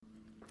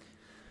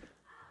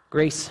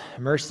Grace,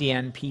 mercy,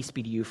 and peace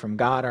be to you from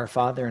God our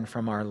Father and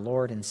from our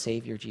Lord and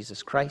Savior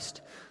Jesus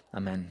Christ.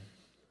 Amen.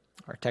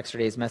 Our text for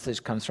today's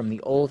message comes from the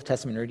Old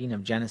Testament reading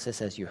of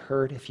Genesis, as you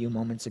heard a few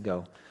moments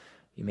ago.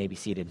 You may be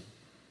seated.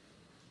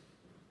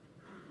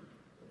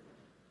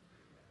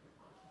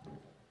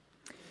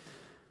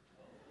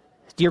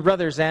 Dear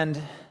brothers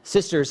and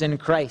sisters in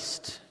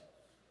Christ,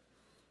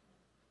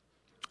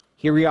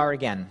 here we are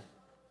again.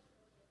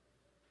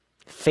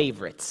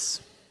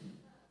 Favorites.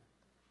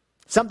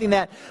 Something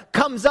that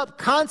comes up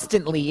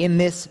constantly in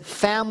this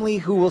family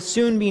who will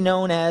soon be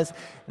known as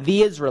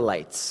the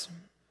Israelites.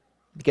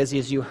 Because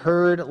as you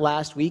heard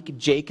last week,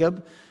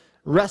 Jacob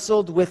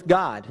wrestled with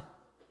God,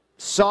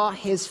 saw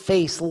his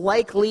face,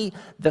 likely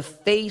the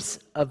face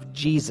of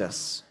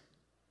Jesus,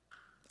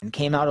 and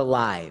came out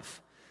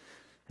alive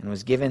and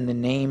was given the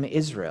name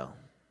Israel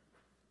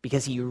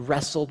because he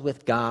wrestled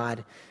with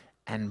God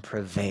and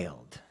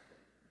prevailed.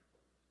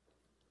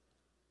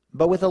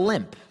 But with a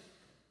limp.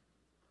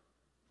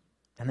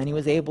 And then he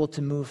was able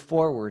to move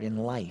forward in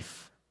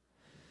life,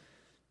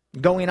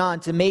 going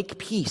on to make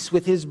peace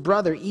with his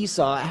brother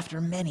Esau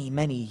after many,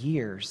 many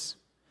years.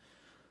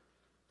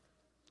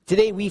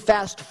 Today we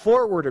fast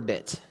forward a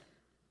bit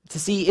to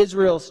see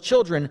Israel's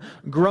children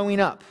growing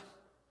up.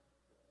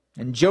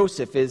 And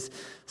Joseph is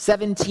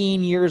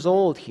 17 years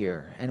old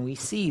here, and we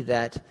see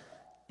that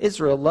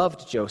Israel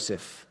loved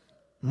Joseph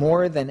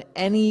more than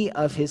any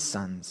of his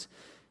sons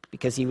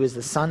because he was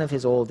the son of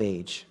his old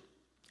age.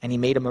 And he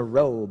made him a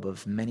robe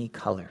of many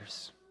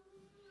colors.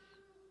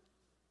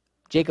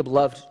 Jacob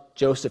loved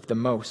Joseph the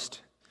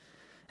most.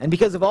 And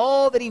because of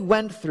all that he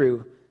went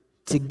through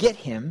to get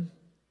him,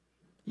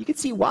 you could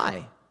see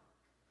why.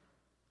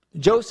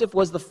 Joseph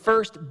was the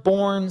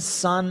firstborn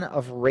son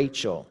of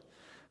Rachel,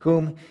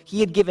 whom he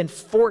had given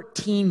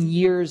 14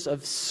 years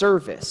of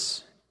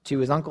service to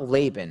his uncle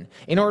Laban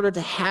in order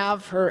to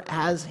have her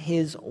as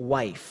his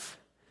wife.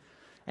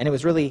 And it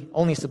was really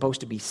only supposed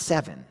to be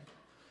 7.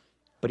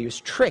 But he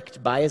was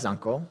tricked by his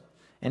uncle,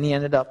 and he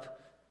ended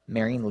up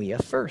marrying Leah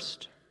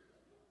first.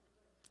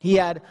 He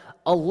had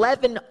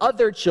 11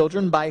 other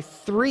children by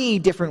 3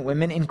 different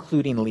women,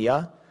 including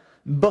Leah,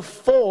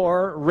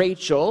 before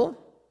Rachel,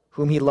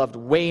 whom he loved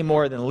way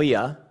more than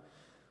Leah,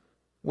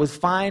 was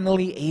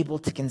finally able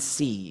to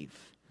conceive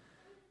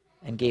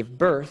and gave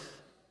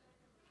birth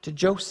to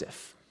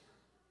Joseph.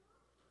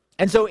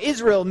 And so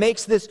Israel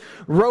makes this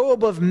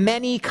robe of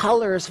many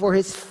colors for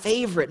his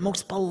favorite,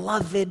 most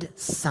beloved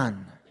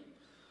son.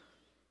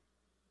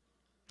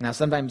 Now,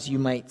 sometimes you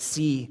might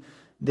see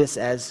this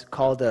as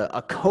called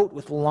a coat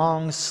with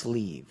long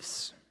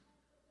sleeves.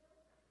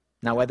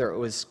 Now, whether it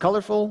was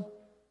colorful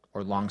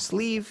or long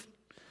sleeve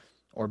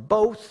or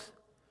both,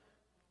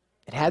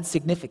 it had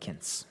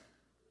significance.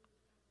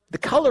 The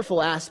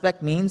colorful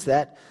aspect means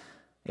that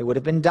it would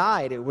have been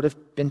dyed. It would have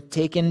been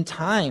taken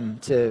time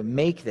to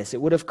make this.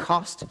 It would have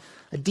cost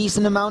a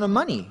decent amount of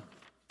money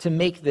to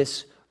make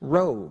this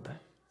robe.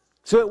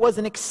 So it was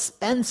an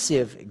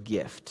expensive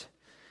gift.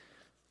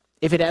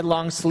 If it had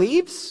long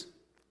sleeves,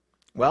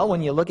 well,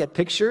 when you look at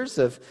pictures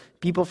of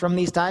people from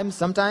these times,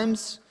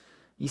 sometimes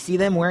you see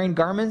them wearing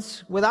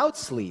garments without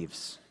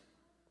sleeves,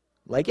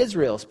 like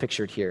Israel's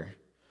pictured here,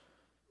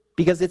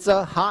 because it's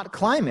a hot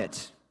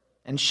climate,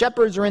 and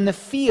shepherds are in the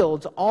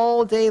fields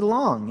all day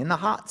long in the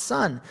hot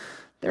sun.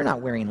 They're not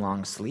wearing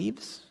long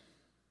sleeves.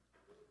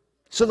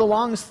 So the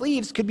long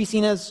sleeves could be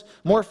seen as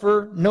more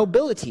for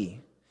nobility.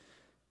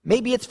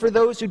 Maybe it's for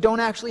those who don't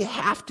actually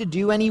have to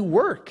do any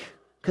work,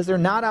 because they're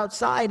not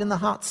outside in the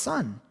hot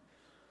sun.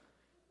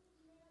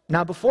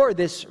 Now, before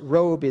this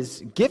robe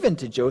is given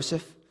to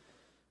Joseph,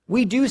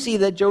 we do see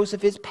that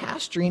Joseph is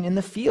pasturing in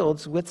the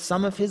fields with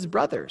some of his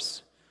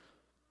brothers.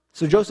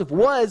 So Joseph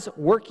was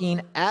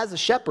working as a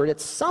shepherd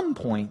at some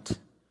point.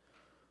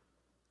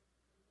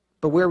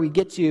 But where we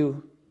get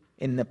to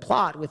in the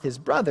plot with his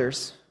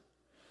brothers,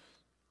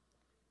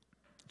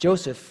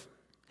 Joseph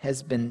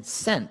has been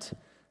sent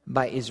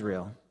by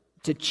Israel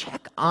to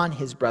check on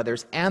his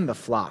brothers and the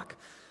flock.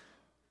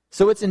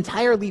 So it's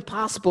entirely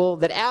possible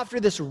that after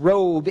this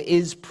robe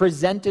is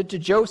presented to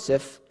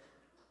Joseph,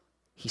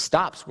 he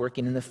stops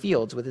working in the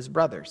fields with his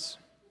brothers.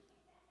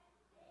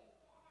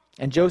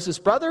 And Joseph's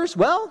brothers,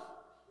 well,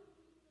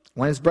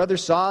 when his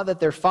brothers saw that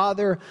their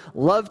father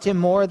loved him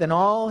more than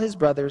all his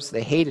brothers,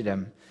 they hated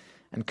him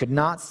and could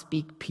not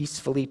speak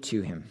peacefully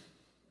to him.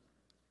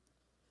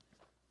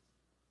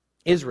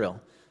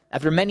 Israel,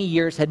 after many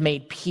years, had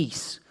made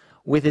peace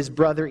with his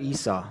brother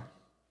Esau.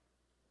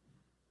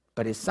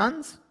 But his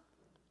sons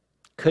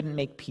couldn't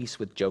make peace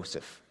with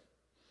Joseph,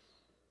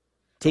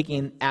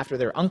 taking after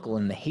their uncle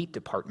in the hate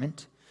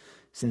department,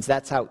 since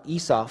that's how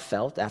Esau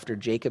felt after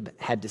Jacob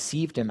had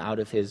deceived him out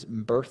of his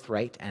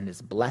birthright and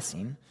his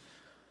blessing.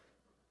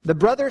 The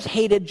brothers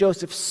hated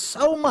Joseph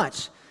so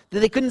much that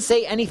they couldn't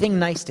say anything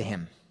nice to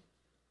him.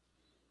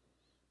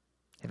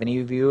 Have any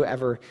of you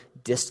ever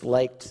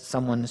disliked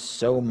someone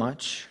so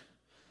much,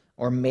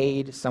 or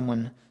made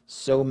someone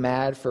so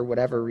mad for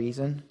whatever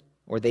reason,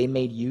 or they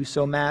made you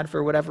so mad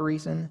for whatever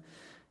reason,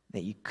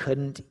 that you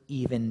couldn't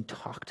even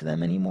talk to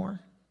them anymore?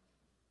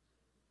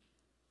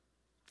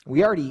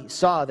 We already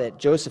saw that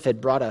Joseph had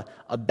brought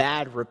a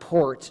bad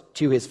report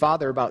to his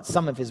father about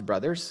some of his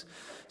brothers.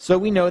 So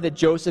we know that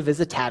Joseph is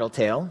a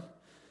tattletale.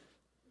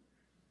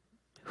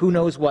 Who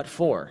knows what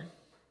for?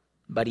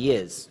 But he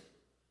is.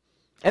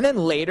 And then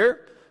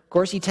later, of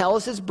course, he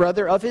tells his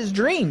brother of his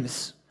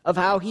dreams, of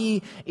how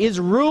he is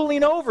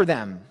ruling over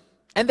them.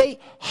 And they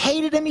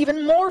hated him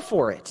even more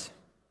for it.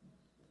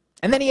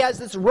 And then he has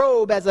this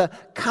robe as a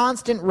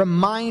constant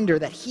reminder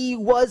that he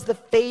was the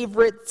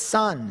favorite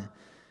son.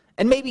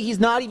 And maybe he's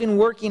not even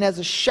working as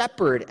a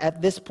shepherd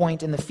at this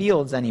point in the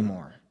fields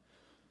anymore.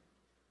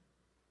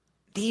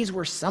 These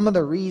were some of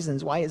the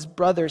reasons why his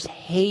brothers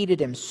hated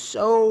him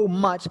so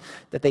much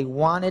that they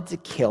wanted to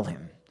kill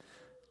him,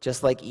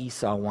 just like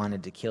Esau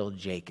wanted to kill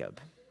Jacob.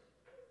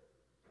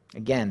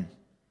 Again,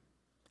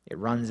 it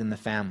runs in the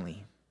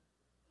family.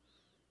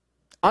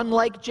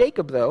 Unlike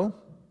Jacob, though,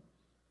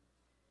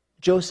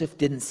 Joseph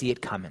didn't see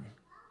it coming.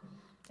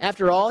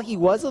 After all, he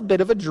was a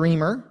bit of a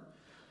dreamer.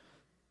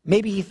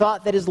 Maybe he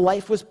thought that his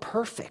life was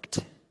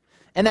perfect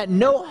and that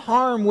no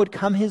harm would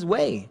come his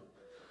way.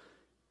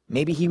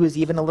 Maybe he was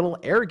even a little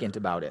arrogant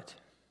about it.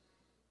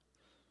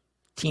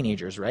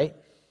 Teenagers, right?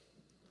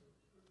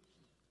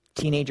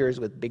 Teenagers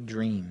with big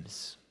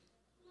dreams.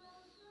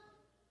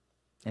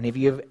 Any of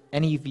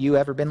you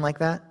ever been like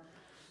that?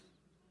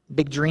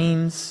 Big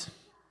dreams,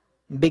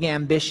 big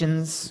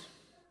ambitions.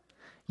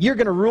 You're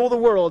going to rule the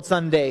world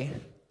someday.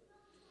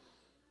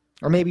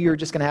 Or maybe you're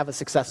just going to have a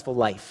successful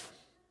life.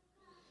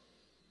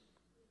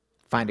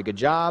 Find a good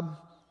job,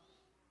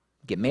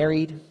 get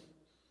married,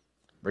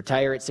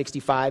 retire at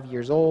 65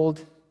 years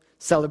old,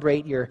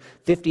 celebrate your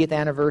 50th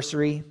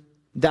anniversary,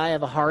 die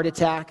of a heart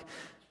attack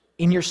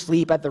in your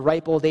sleep at the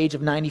ripe old age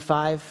of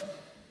 95.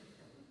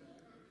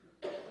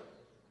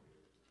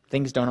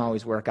 Things don't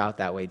always work out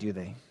that way, do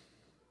they?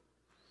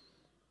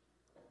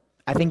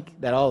 I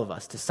think that all of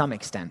us, to some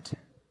extent,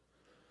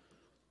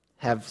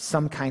 have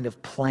some kind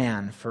of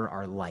plan for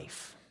our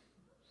life.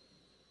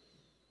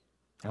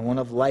 And one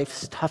of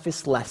life's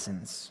toughest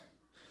lessons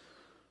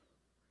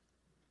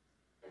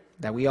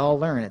that we all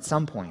learn at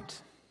some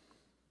point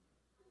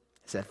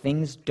is that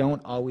things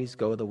don't always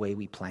go the way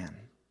we plan.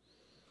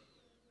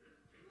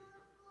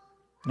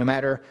 No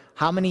matter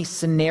how many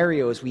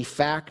scenarios we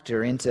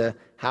factor into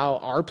how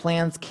our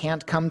plans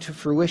can't come to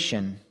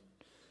fruition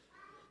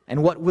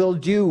and what we'll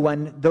do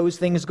when those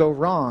things go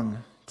wrong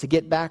to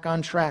get back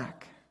on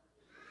track.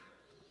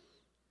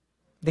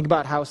 Think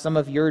about how some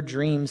of your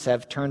dreams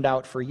have turned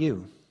out for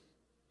you.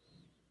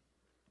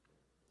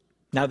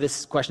 Now,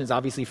 this question is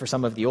obviously for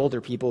some of the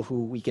older people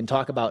who we can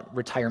talk about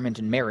retirement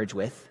and marriage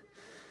with.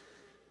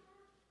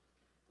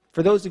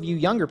 For those of you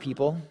younger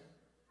people,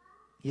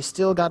 you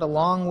still got a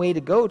long way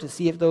to go to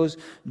see if those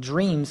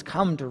dreams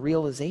come to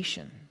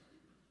realization.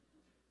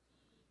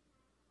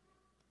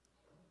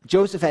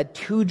 Joseph had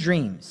 2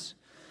 dreams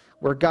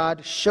where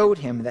God showed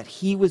him that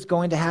he was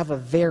going to have a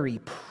very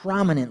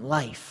prominent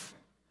life.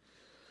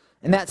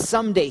 And that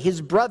someday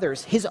his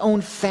brothers, his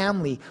own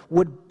family,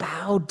 would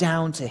bow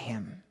down to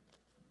him.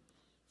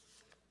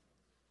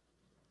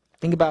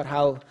 Think about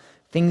how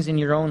things in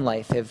your own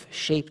life have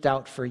shaped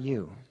out for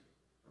you.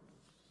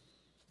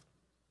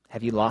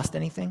 Have you lost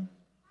anything?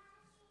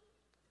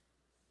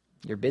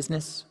 Your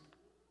business?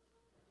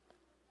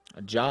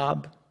 A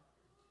job?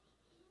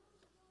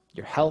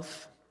 Your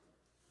health?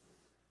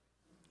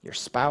 Your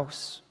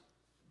spouse?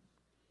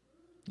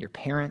 Your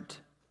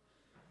parent?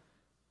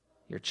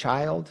 Your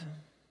child?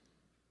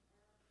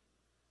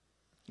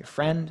 Your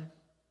friend?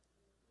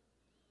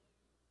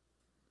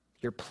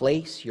 Your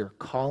place, your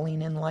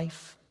calling in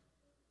life?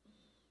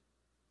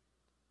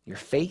 Your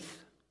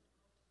faith?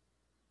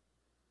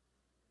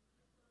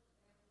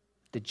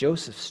 The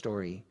Joseph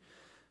story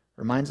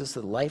reminds us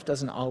that life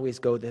doesn't always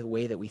go the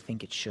way that we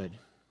think it should,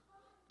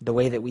 the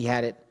way that we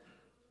had it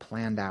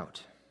planned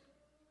out.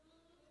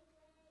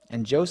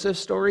 And Joseph's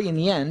story, in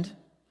the end,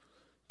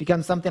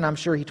 becomes something I'm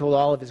sure he told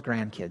all of his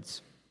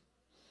grandkids.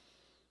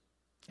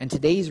 And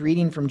today's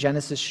reading from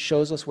Genesis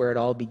shows us where it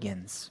all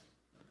begins.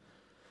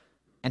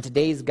 And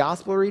today's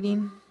gospel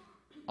reading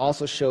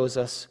also shows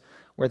us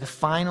where the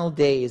final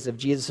days of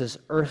Jesus'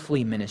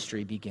 earthly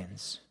ministry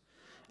begins.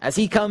 As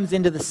he comes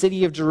into the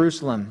city of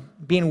Jerusalem,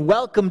 being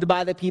welcomed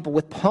by the people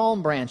with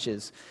palm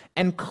branches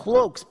and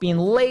cloaks being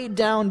laid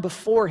down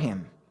before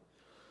him.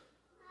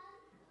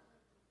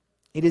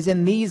 It is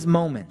in these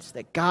moments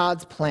that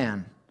God's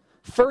plan,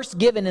 first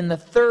given in the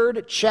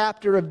 3rd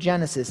chapter of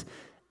Genesis,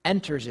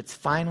 enters its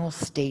final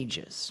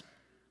stages.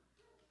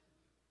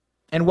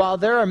 And while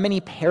there are many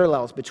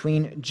parallels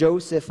between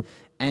Joseph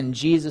and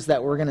Jesus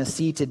that we're going to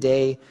see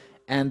today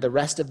and the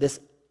rest of this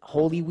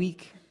Holy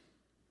Week,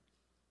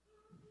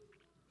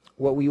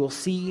 what we will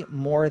see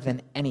more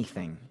than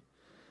anything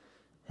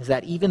is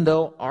that even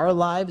though our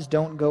lives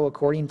don't go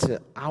according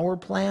to our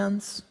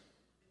plans,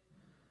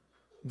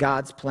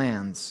 God's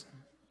plans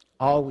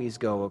always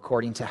go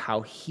according to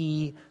how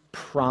he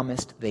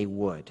promised they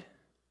would,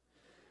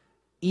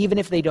 even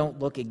if they don't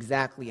look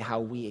exactly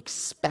how we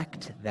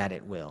expect that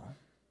it will.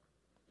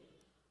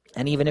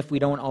 And even if we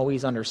don't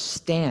always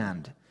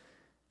understand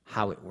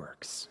how it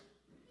works.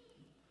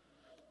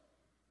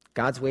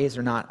 God's ways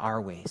are not our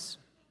ways.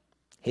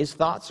 His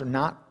thoughts are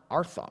not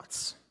our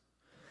thoughts.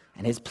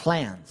 And his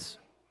plans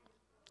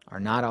are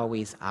not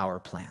always our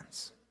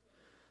plans.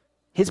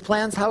 His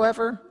plans,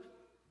 however,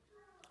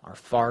 are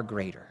far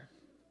greater.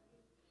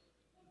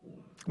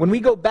 When we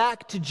go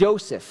back to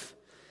Joseph,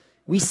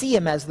 we see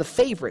him as the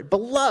favorite,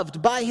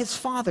 beloved by his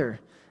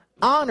father,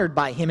 honored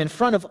by him in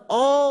front of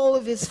all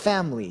of his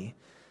family,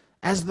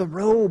 as the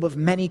robe of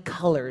many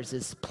colors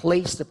is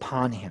placed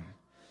upon him.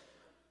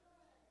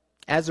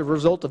 As a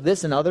result of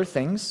this and other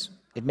things,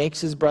 it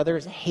makes his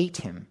brothers hate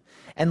him,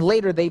 and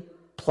later they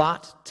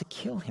plot to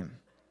kill him.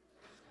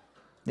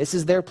 This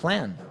is their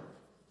plan.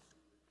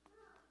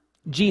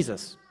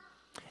 Jesus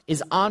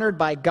is honored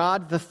by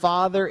God the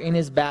Father in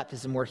his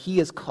baptism, where he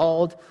is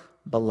called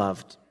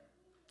beloved.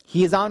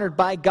 He is honored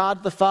by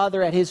God the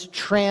Father at his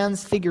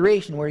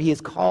transfiguration, where he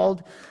is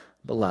called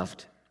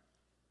beloved.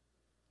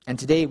 And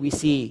today we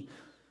see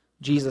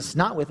Jesus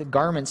not with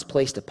garments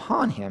placed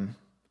upon him,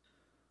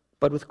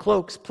 but with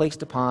cloaks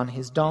placed upon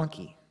his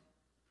donkey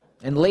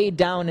and laid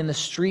down in the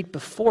street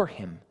before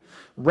him,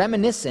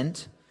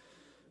 reminiscent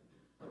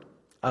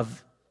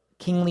of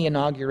kingly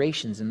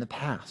inaugurations in the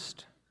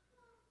past.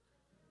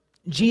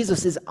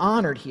 Jesus is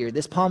honored here,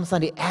 this Palm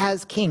Sunday,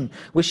 as king,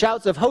 with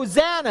shouts of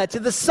Hosanna to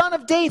the Son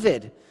of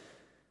David,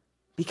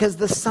 because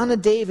the Son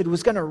of David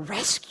was going to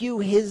rescue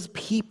his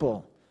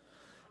people.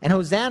 And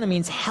Hosanna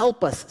means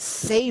help us,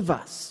 save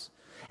us.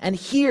 And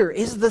here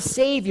is the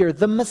Savior,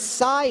 the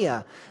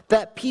Messiah,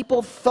 that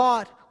people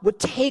thought would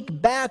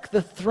take back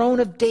the throne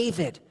of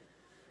David.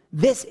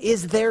 This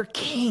is their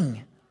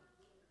king.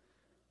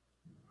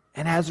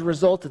 And as a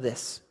result of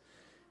this,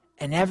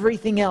 and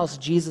everything else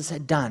Jesus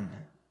had done,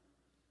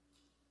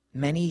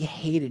 many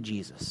hated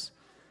Jesus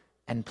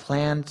and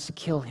planned to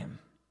kill him.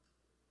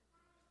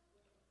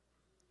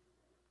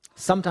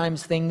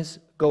 Sometimes things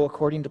go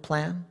according to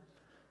plan,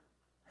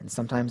 and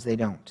sometimes they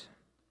don't.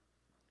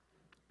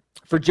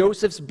 For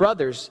Joseph's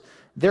brothers,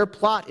 their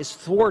plot is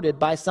thwarted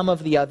by some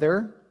of the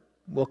other,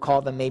 we'll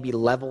call them maybe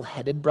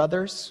level-headed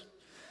brothers,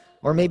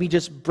 or maybe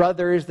just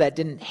brothers that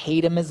didn't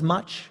hate him as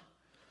much.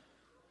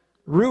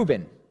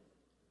 Reuben,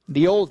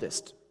 the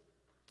oldest,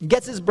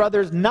 gets his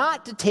brothers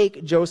not to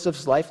take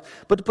Joseph's life,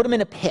 but to put him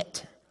in a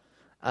pit,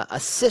 a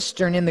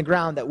cistern in the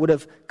ground that would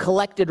have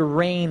collected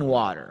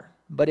rainwater,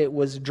 but it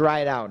was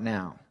dried out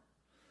now.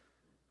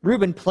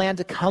 Reuben planned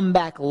to come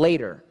back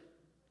later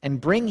and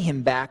bring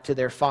him back to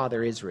their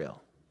father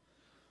Israel.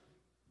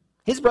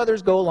 His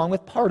brothers go along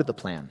with part of the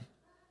plan.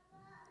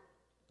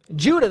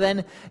 Judah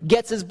then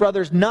gets his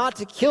brothers not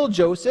to kill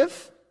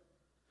Joseph,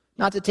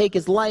 not to take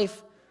his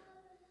life,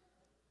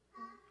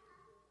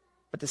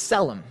 but to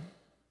sell him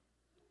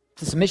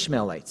to some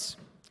Ishmaelites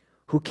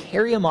who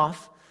carry him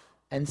off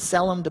and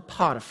sell him to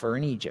Potiphar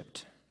in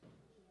Egypt.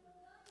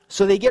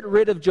 So they get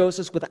rid of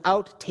Joseph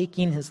without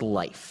taking his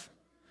life.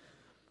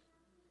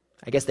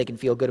 I guess they can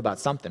feel good about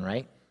something,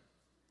 right?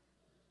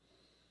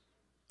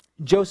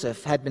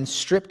 Joseph had been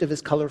stripped of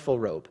his colorful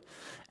robe,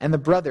 and the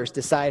brothers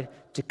decide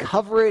to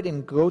cover it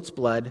in goat's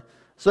blood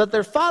so that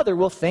their father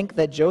will think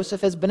that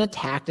Joseph has been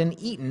attacked and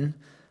eaten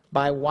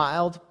by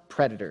wild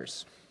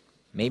predators,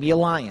 maybe a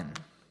lion,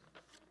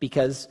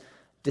 because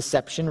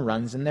deception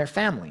runs in their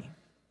family.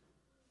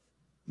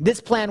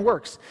 This plan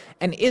works,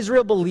 and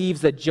Israel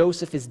believes that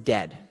Joseph is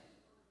dead.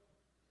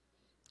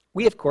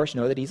 We, of course,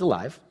 know that he's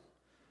alive.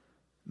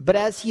 But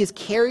as he is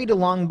carried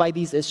along by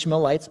these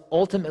Ishmaelites,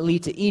 ultimately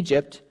to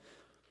Egypt,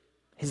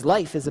 his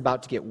life is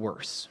about to get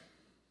worse.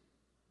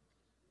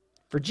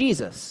 For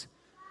Jesus,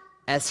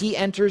 as he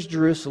enters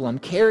Jerusalem,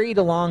 carried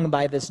along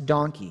by this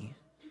donkey,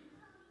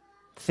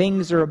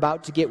 things are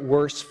about to get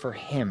worse for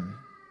him.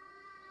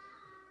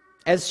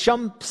 As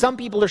some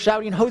people are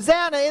shouting,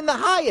 Hosanna in the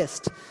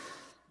highest,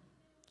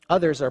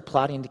 others are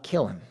plotting to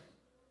kill him.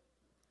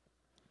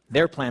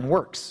 Their plan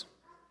works.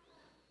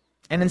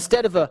 And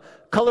instead of a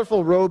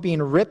colorful robe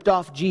being ripped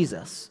off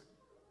Jesus,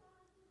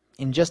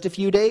 in just a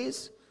few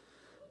days,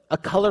 a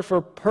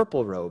colorful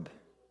purple robe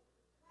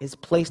is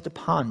placed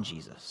upon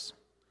Jesus.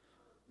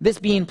 This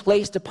being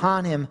placed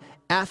upon him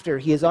after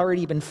he has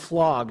already been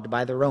flogged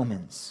by the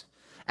Romans,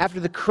 after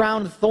the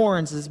crown of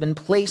thorns has been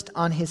placed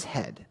on his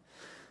head,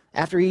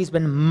 after he's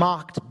been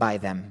mocked by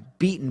them,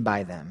 beaten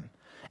by them.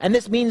 And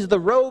this means the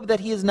robe that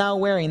he is now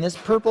wearing, this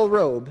purple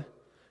robe,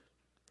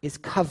 is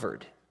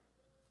covered,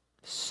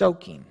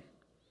 soaking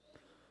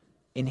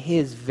in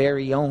his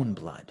very own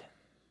blood.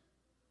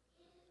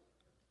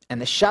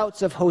 And the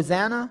shouts of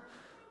Hosanna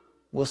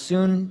will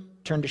soon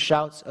turn to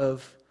shouts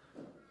of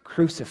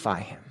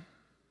crucify him.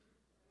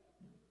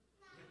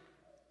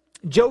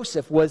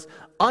 Joseph was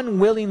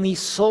unwillingly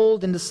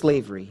sold into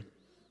slavery,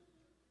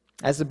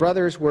 as the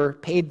brothers were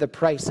paid the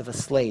price of a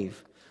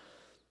slave.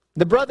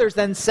 The brothers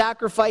then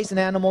sacrifice an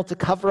animal to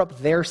cover up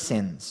their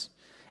sins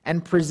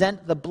and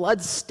present the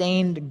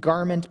blood-stained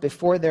garment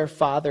before their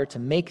father to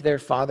make their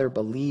father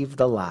believe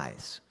the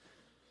lies.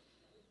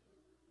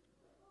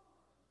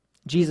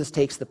 Jesus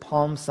takes the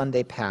Palm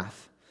Sunday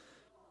path,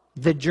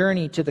 the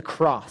journey to the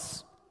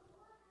cross,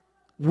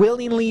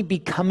 willingly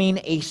becoming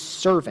a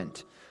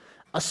servant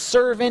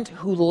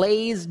who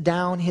lays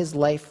down his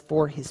life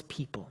for his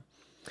people,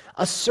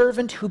 a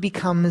servant who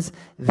becomes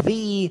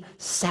the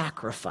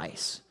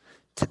sacrifice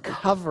to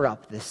cover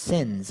up the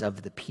sins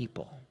of the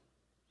people,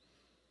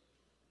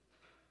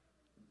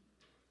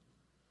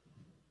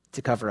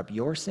 to cover up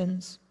your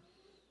sins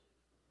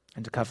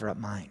and to cover up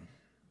mine.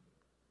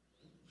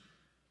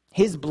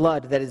 His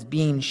blood that is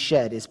being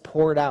shed is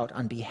poured out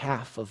on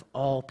behalf of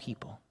all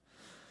people.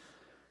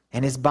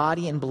 And his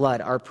body and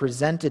blood are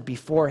presented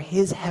before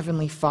his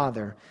heavenly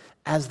Father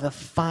as the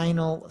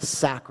final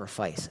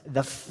sacrifice,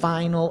 the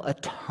final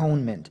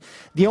atonement,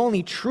 the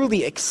only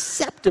truly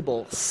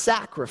acceptable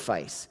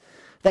sacrifice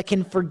that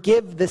can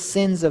forgive the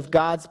sins of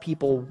God's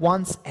people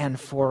once and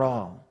for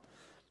all,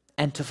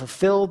 and to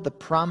fulfill the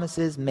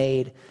promises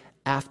made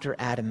after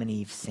Adam and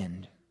Eve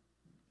sinned.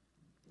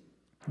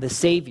 The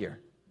Savior,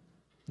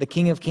 the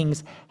King of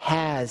Kings,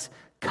 has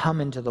come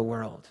into the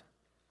world.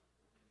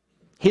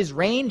 His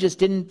reign just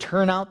didn't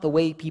turn out the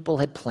way people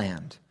had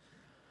planned,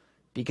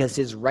 because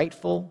his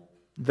rightful,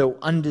 though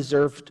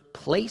undeserved,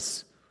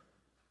 place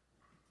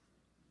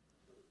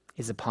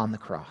is upon the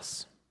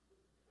cross.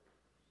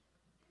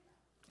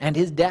 And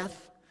his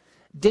death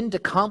didn't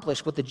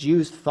accomplish what the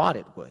Jews thought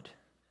it would,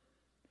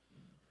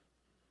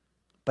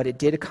 but it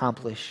did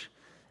accomplish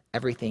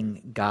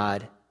everything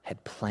God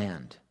had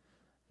planned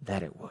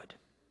that it would.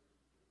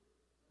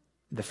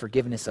 The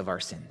forgiveness of our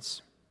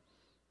sins,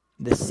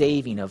 the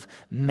saving of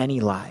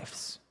many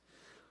lives,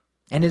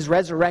 and his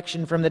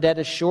resurrection from the dead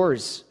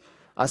assures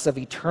us of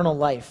eternal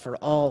life for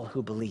all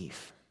who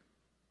believe.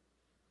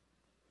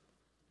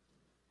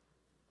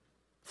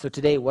 So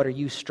today, what are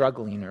you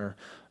struggling or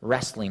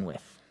wrestling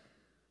with?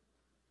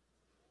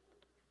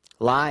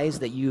 Lies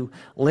that you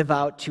live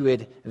out to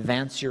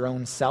advance your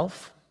own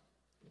self?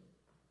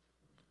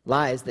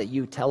 Lies that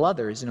you tell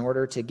others in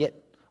order to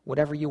get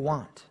whatever you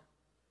want?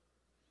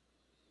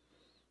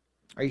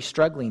 Are you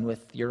struggling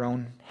with your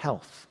own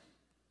health?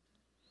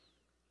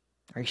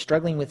 Are you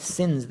struggling with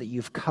sins that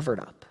you've covered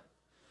up?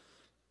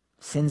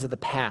 Sins of the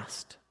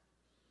past?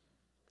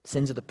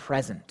 Sins of the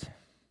present?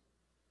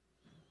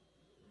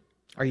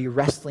 Are you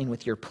wrestling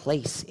with your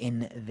place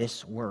in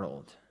this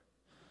world?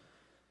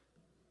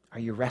 Are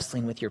you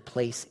wrestling with your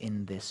place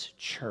in this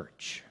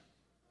church?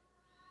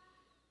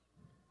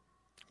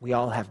 We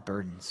all have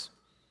burdens.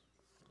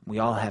 We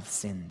all have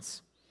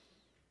sins.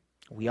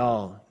 We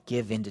all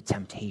give in to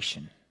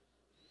temptation.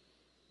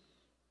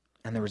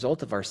 And the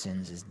result of our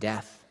sins is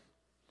death.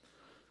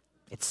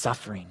 It's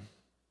suffering.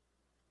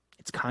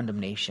 It's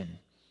condemnation.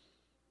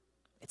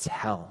 It's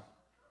hell.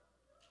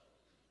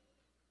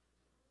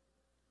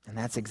 And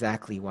that's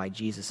exactly why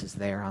Jesus is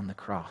there on the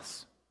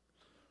cross.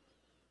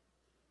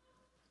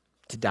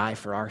 To die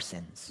for our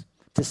sins,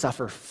 to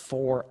suffer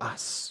for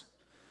us,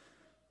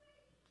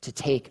 to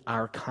take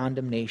our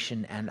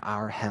condemnation and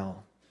our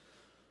hell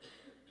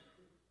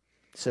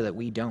so that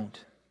we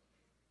don't.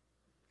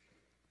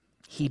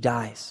 He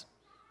dies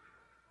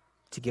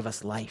to give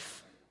us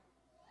life.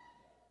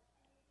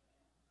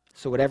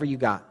 So whatever you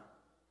got,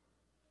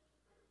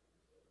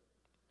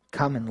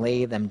 come and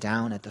lay them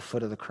down at the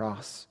foot of the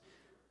cross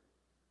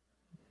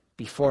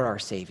before our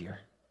Savior,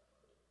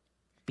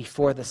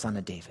 before the Son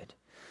of David,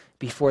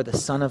 before the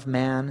Son of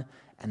Man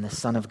and the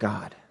Son of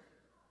God,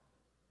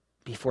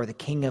 before the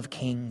King of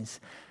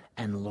Kings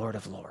and Lord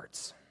of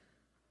Lords.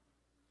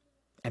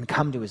 And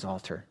come to his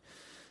altar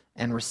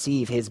and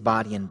receive his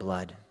body and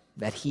blood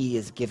that he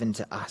has given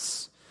to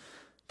us,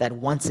 that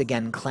once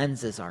again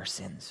cleanses our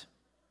sins,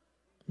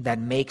 that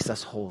makes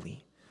us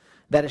holy,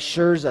 that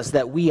assures us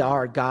that we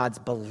are God's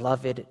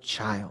beloved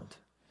child,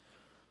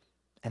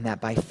 and that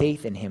by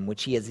faith in him,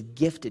 which he has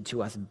gifted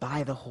to us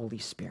by the Holy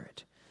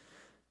Spirit,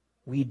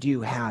 we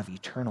do have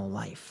eternal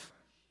life.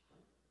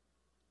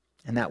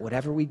 And that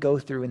whatever we go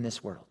through in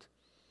this world,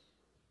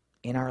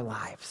 in our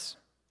lives,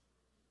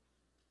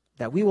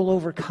 that we will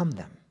overcome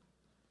them.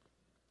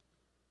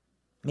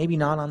 Maybe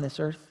not on this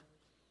earth,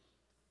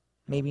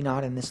 maybe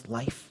not in this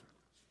life,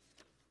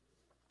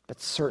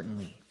 but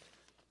certainly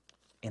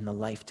in the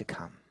life to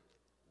come.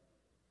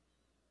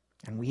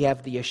 And we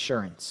have the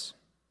assurance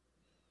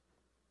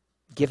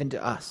given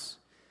to us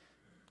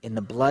in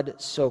the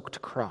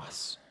blood-soaked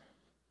cross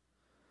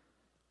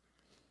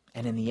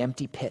and in the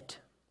empty pit,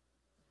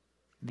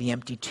 the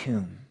empty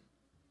tomb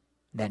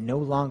that no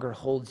longer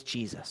holds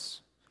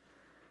Jesus,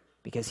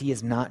 because he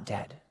is not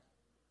dead.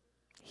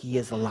 He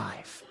is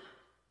alive.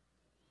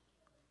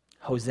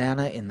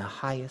 Hosanna in the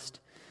highest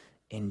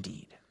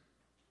indeed.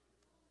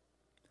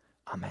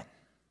 Amen.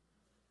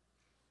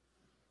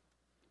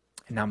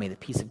 And now may the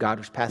peace of God,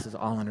 which passes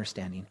all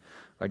understanding,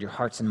 guard your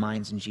hearts and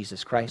minds in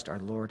Jesus Christ, our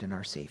Lord and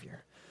our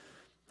Savior.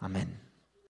 Amen.